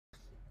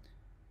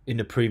in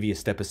the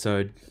previous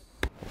episode.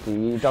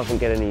 It doesn't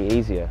get any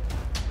easier.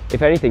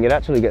 If anything, it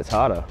actually gets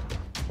harder.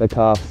 The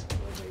calves.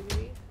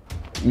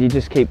 You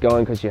just keep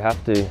going because you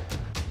have to.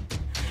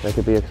 They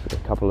could be a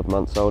couple of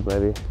months old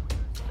maybe.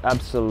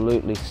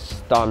 Absolutely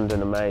stunned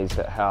and amazed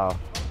at how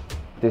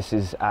this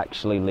is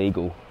actually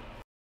legal.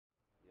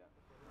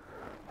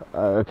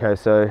 Okay,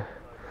 so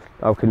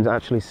I can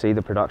actually see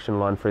the production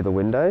line through the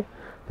window.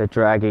 They're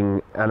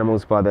dragging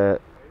animals by their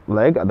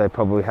leg. They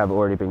probably have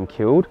already been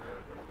killed,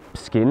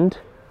 skinned.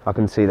 I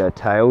can see their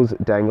tails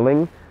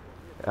dangling.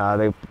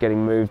 They're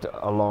getting moved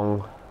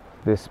along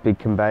this big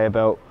conveyor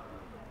belt.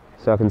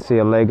 So I can see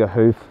a leg, a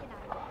hoof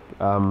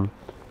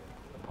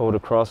pulled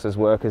across as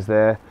workers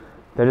there.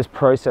 They're just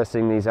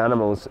processing these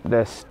animals.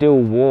 They're still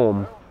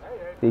warm.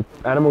 The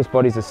animals'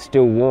 bodies are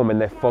still warm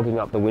and they're fogging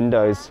up the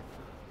windows.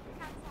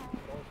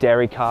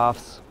 Dairy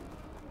calves,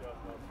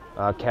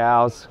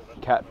 cows,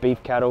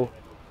 beef cattle,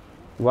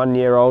 1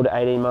 year old,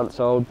 18 months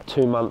old,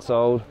 2 months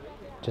old.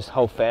 Just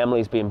whole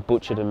families being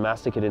butchered and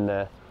massacred in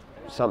there.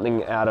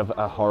 Something out of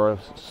a horror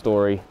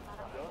story.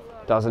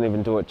 Doesn't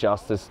even do it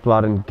justice.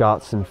 Blood and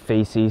guts and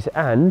feces.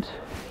 And,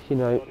 you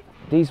know,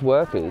 these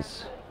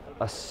workers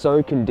are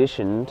so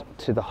conditioned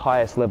to the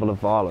highest level of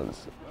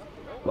violence.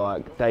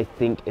 Like, they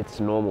think it's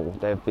normal.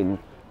 They've been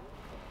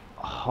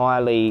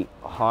highly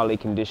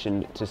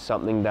conditioned to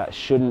something that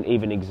shouldn't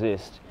even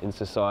exist in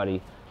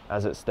society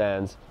as it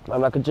stands.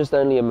 And I could just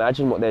only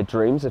imagine what their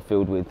dreams are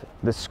filled with.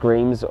 The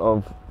screams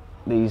of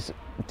these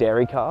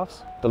dairy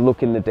calves, the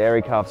look in the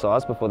dairy calves'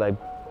 eyes before they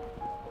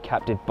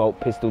captive bolt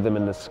pistol them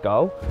in the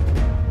skull.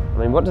 I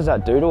mean, what does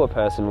that do to a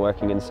person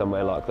working in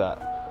somewhere like that?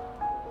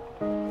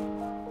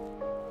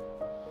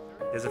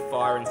 There's a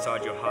fire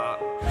inside your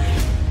heart.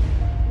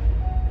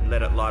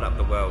 Let it light up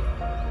the world.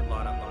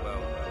 Light up the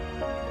world.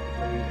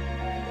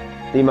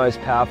 The most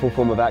powerful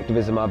form of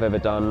activism I've ever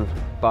done,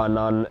 bar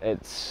none.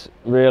 It's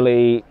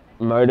really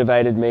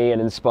motivated me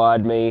and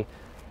inspired me.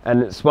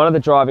 And it's one of the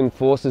driving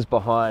forces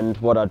behind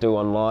what I do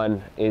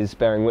online is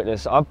bearing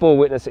witness. I've bore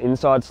witness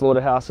inside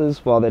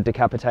slaughterhouses while they're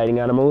decapitating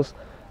animals,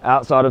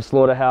 outside of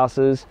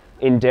slaughterhouses,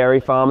 in dairy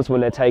farms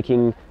when they're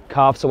taking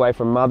calves away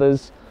from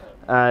mothers.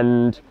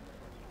 And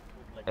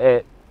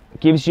it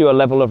gives you a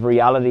level of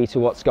reality to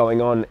what's going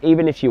on.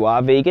 Even if you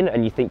are vegan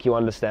and you think you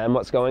understand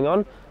what's going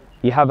on,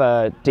 you have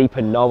a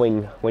deeper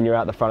knowing when you're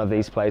out the front of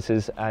these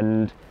places.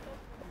 And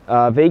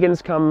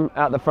vegans come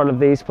out the front of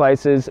these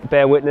places,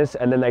 bear witness,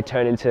 and then they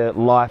turn into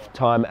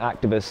lifetime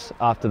activists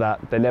after that.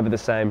 They're never the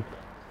same.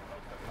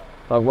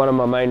 Like, one of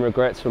my main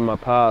regrets from my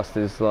past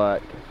is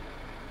like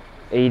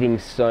eating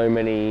so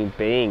many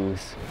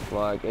beings,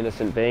 like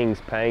innocent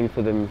beings, paying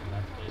for them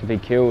to be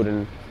killed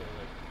and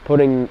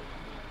putting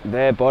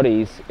their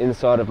bodies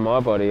inside of my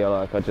body.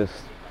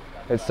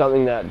 It's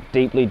something that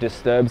deeply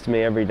disturbs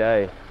me every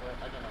day.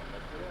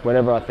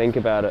 Whenever I think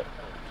about it,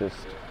 just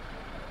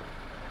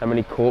how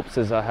many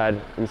corpses I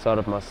had inside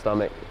of my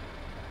stomach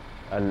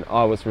and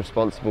I was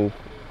responsible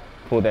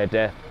for their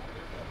death.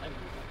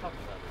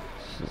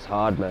 It's just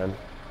hard, man.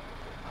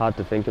 Hard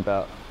to think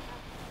about.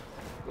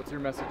 What's your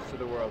message to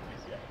the world?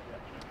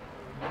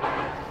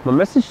 My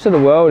message to the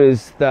world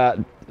is that,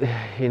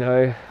 you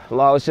know,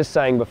 like I was just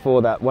saying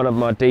before, that one of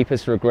my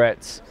deepest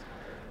regrets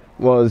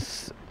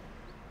was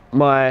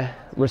my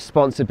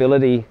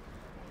responsibility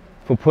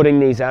for putting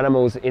these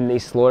animals in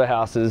these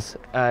slaughterhouses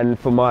and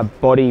for my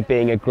body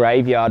being a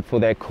graveyard for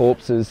their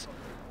corpses.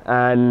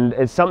 And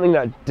it's something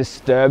that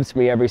disturbs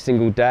me every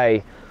single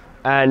day.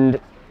 And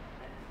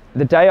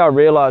the day I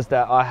realized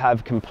that I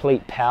have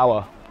complete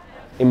power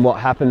in what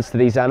happens to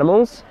these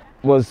animals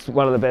was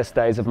one of the best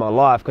days of my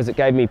life, because it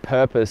gave me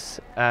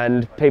purpose.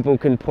 And people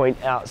can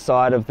point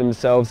outside of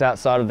themselves,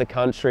 outside of the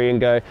country,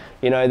 and go,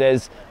 you know,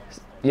 there's,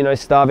 you know,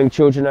 starving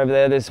children over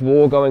there, there's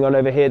war going on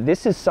over here.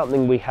 This is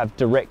something we have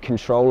direct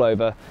control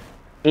over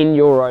in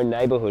your own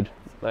neighborhood,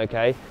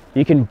 okay?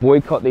 You can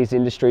boycott these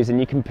industries and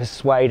you can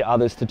persuade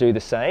others to do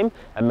the same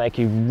and make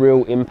a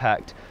real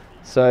impact.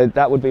 So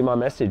that would be my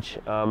message,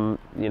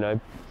 you know.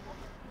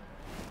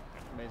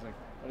 Amazing.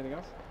 Anything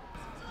else?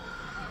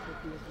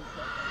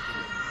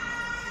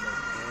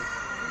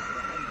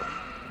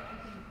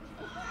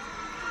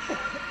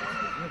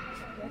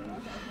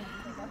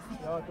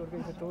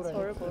 It's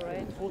horrible,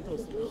 right?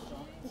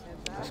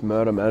 It's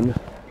murder, man.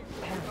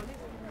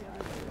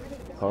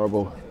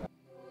 Horrible.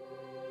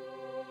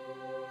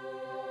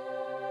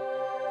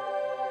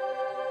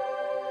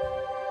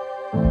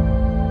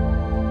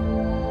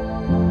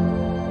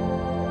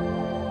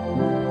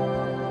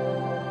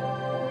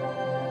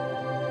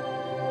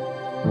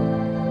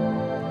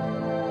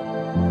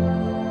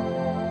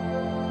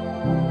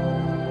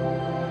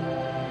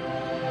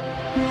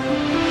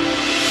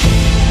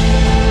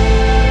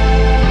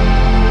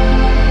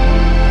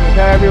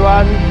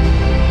 Everyone,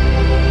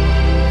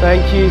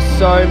 thank you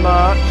so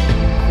much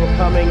for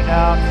coming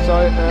out so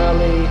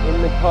early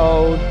in the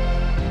cold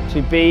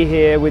to be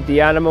here with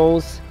the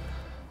animals.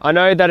 I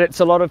know that it's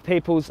a lot of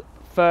people's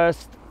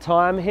first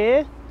time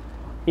here.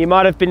 You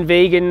might have been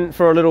vegan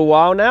for a little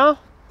while now,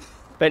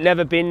 but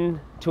never been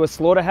to a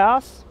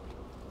slaughterhouse.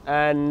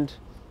 And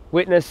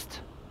witnessed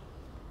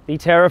the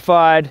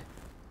terrified,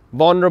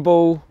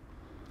 vulnerable,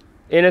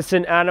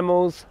 innocent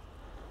animals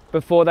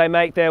before they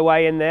make their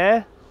way in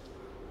there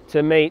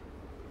to meet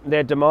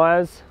their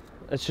demise.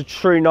 It's a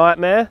true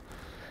nightmare,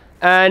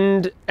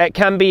 and it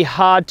can be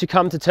hard to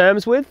come to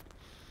terms with.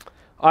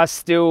 I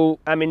still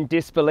am in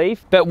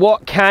disbelief, but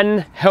what can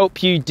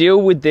help you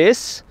deal with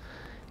this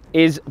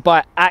is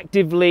by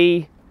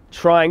actively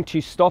trying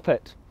to stop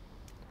it.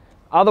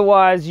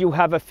 Otherwise, you'll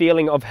have a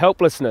feeling of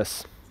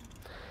helplessness.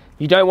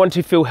 You don't want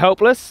to feel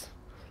helpless.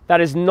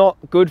 That is not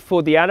good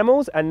for the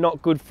animals and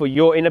not good for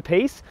your inner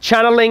peace.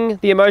 Channeling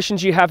the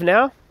emotions you have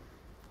now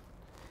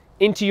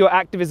into your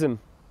activism.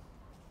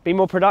 Be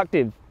more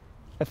productive,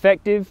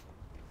 effective,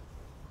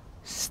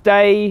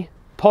 stay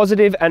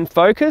positive and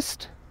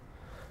focused.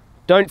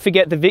 Don't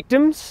forget the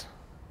victims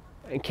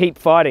and keep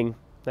fighting,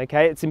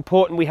 okay? It's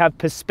important we have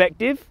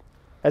perspective.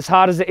 As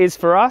hard as it is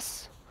for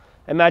us,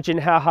 imagine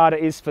how hard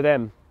it is for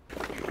them.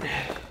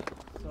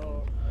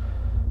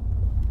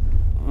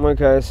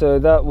 Okay, so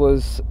that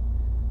was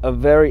a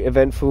very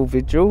eventful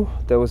vigil.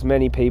 There was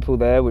many people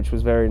there, which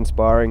was very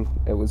inspiring.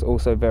 It was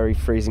also very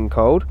freezing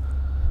cold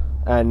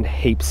and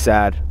heaps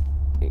sad.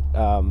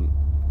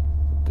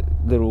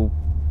 Little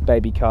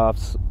baby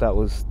calves, that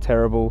was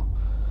terrible.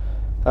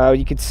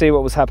 You could see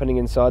what was happening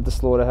inside the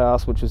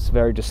slaughterhouse, which was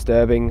very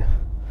disturbing.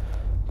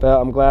 But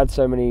I'm glad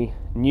so many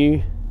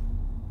new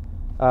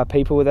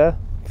people were there,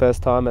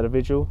 first time at a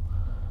vigil.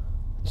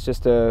 It's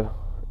just a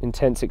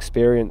intense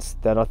experience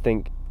that I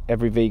think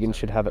every vegan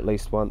should have at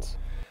least once.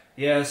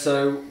 Yeah,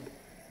 so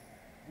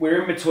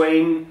we're in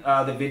between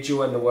the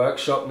vigil and the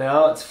workshop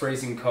now. It's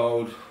freezing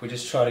cold. We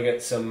just try to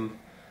get some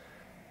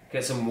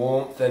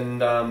warmth,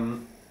 and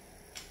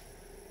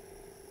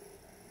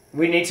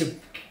we need to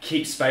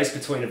keep space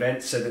between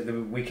events so that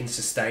we can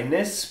sustain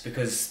this,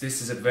 because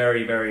this is a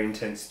very, very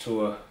intense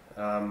tour.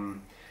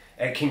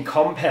 It can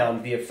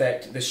compound the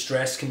effect. The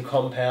stress can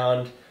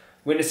compound.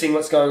 Witnessing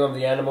what's going on with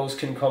the animals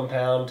can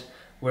compound.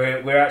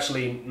 We're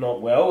actually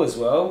not well as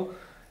well.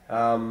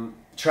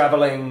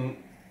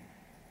 Traveling,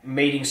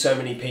 meeting so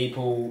many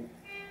people,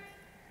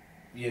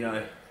 you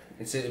know,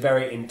 it's a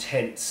very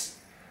intense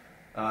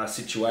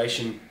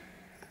situation.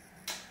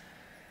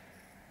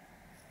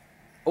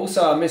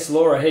 Also, I miss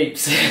Laura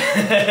heaps.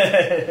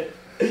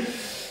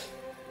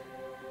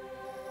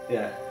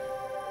 Yeah,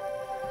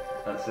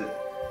 that's it.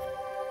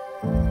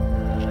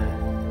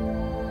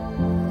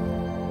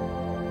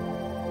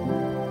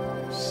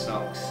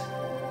 Sucks.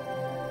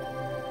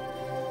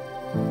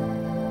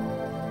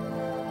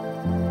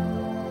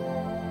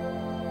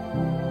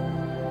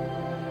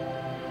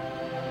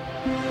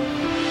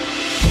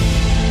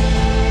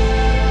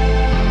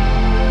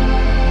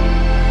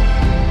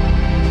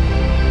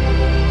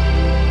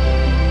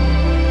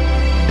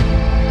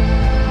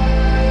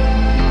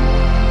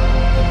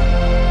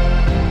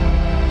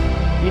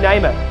 You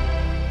name it.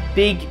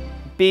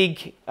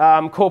 Big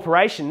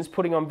corporations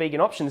putting on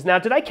vegan options. Now,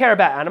 do they care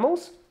about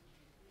animals?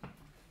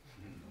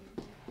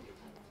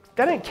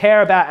 They don't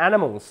care about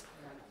animals.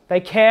 They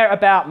care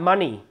about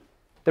money.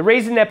 The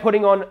reason they're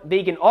putting on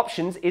vegan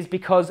options is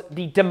because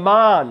the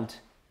demand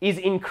is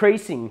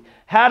increasing.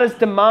 How does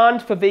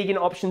demand for vegan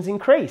options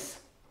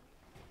increase?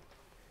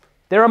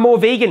 There are more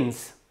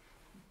vegans.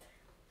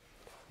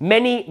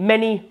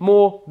 Many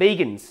more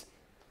vegans.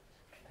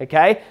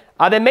 Okay?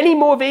 Are there many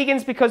more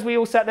vegans because we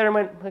all sat there and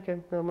went, okay,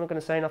 no, I'm not going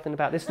to say nothing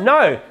about this?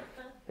 No.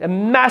 A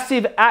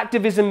massive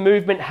activism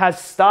movement has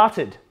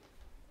started.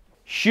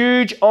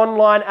 Huge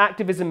online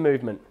activism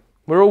movement.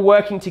 We're all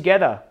working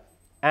together,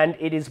 and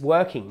it is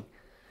working.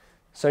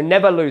 So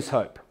never lose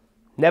hope.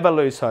 Never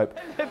lose hope.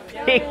 So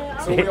we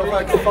are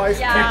like 5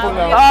 people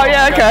now. Oh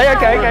yeah, okay,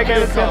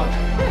 let's go.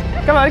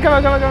 Come on.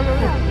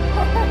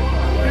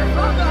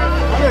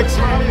 Alex,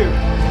 where are you?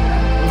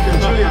 Okay,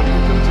 Julian, you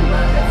come too.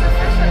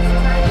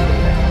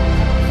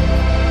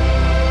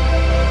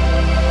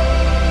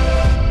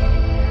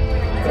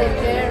 Take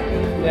care.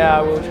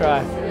 Yeah, we'll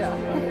try.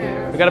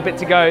 We've got a bit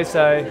to go,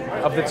 so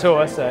of the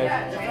tour, so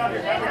It's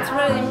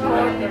really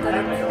important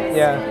that it's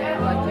yeah.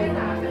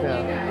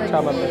 like Try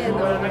my me best.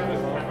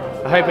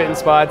 and I hope it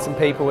inspired some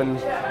people and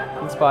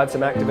inspired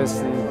some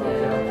activists. And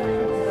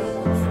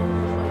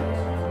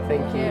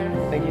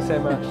thank you so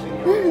much.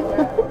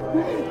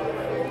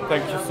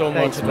 Thank you so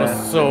Thanks, much. It man.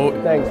 was so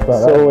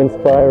So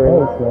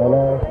inspiring. Thanks,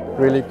 man.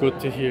 really good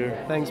to hear.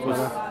 Thanks,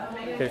 brother.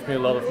 Gave me a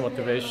lot of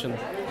motivation.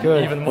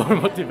 Good. Even more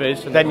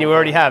motivation. Than you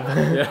already have.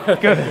 Yeah.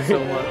 Good. Thank you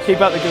so much. Keep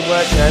up the good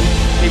work, man.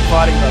 Keep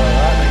fighting, brother.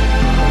 Right?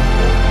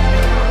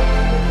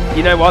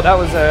 You know what? That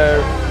was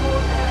a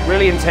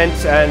really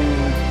intense and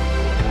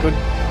good.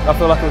 I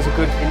feel like it was a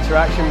good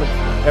interaction with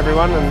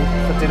everyone, and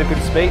I did a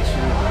good speech.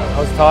 And I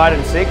was tired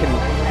and sick, and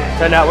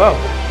turned out well.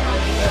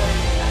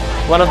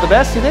 One of the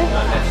best, you think?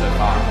 Best so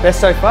far. Best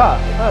so far.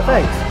 Oh,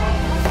 thanks.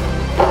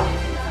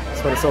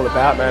 That's what it's all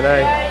about, man.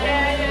 Eh?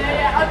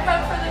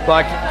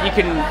 Like you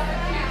can,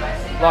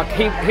 like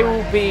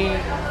he'll be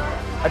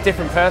a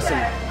different person.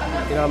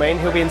 You know what I mean?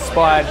 He'll be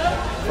inspired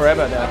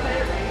forever now.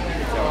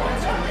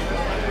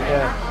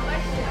 Yeah.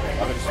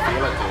 I could just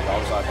feel it, dude. I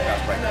was like,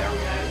 that's right now.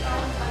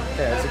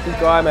 Yeah, he's a good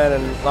guy, man,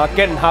 and like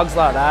getting hugs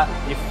like that,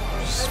 you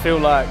just feel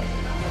like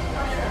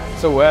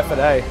it's all worth it,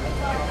 eh?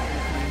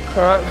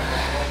 All right,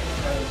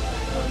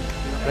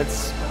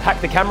 let's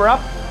pack the camera up,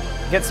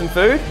 get some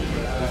food,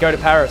 and go to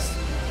Paris.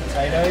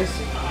 Potatoes.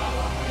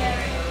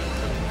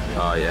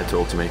 Oh yeah,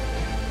 talk to me.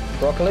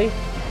 Broccoli.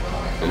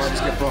 I might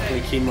just get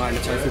broccoli, quinoa, and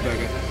a tofu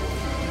burger.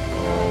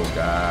 Oh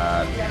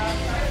god.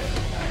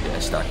 Yeah,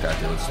 stack that,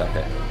 dude. Stack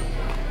that.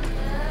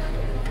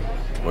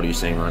 What are you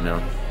seeing right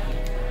now?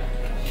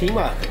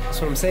 Quinoa.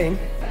 That's what I'm saying.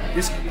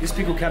 This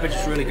pickled cabbage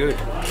is really good.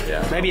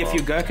 Yeah. Maybe a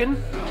few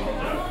gherkin.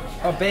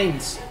 Oh,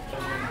 beans.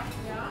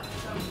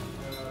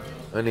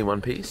 Only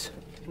one piece?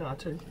 No,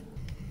 two.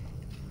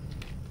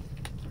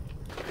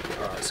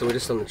 Alright, so we're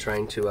just on the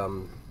train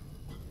to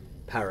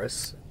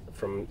Paris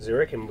from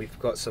Zurich, and we've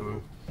got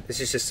some.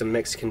 This is just some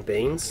Mexican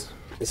beans.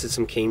 This is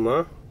some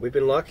quinoa. We've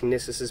been liking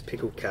this. This is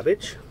pickled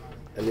cabbage,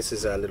 and this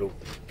is our little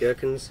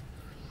gherkins.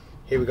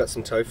 Here we've got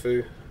some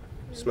tofu,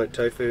 smoked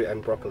tofu,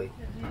 and broccoli.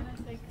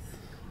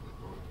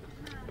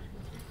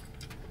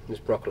 This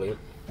broccoli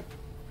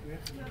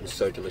is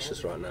so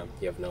delicious right now.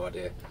 You have no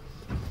idea.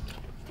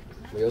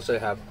 We also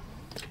have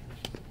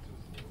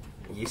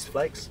yeast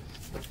flakes.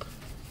 A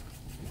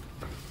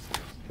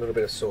little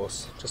bit of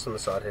sauce just on the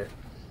side here.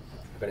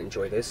 I'm going to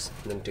enjoy this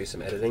and then do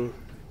some editing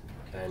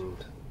and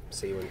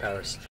see you in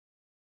Paris.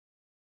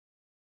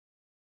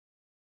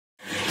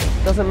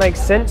 Doesn't make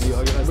sense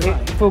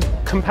for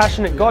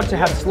compassionate God to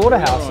have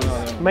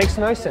slaughterhouses. Makes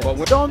no sense.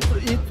 Don't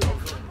eat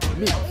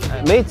meat.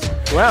 Meat?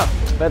 Wow.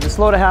 But the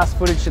slaughterhouse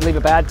footage should leave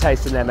a bad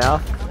taste in their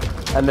mouth,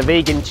 and the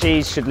vegan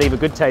cheese should leave a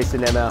good taste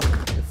in their mouth.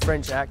 The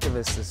French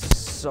activists are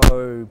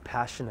so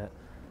passionate.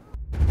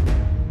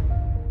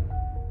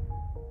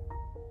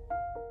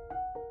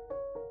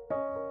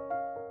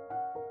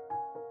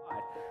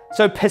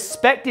 So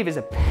perspective is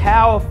a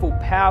powerful,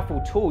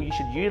 powerful tool you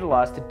should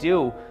utilize to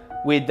deal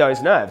with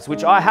those nerves,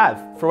 which I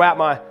have throughout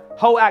my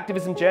whole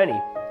activism journey,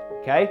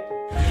 okay?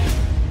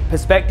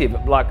 Perspective,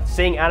 like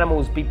seeing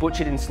animals be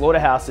butchered in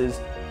slaughterhouses,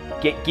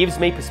 gives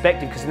me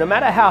perspective, because no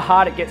matter how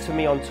hard it gets for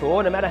me on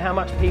tour, no matter how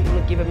much people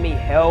are giving me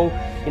hell,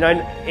 you know,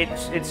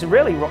 it's a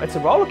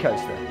roller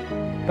coaster.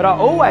 But I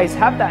always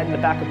have that in the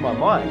back of my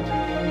mind.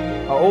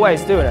 I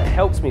always do, and it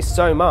helps me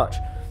so much.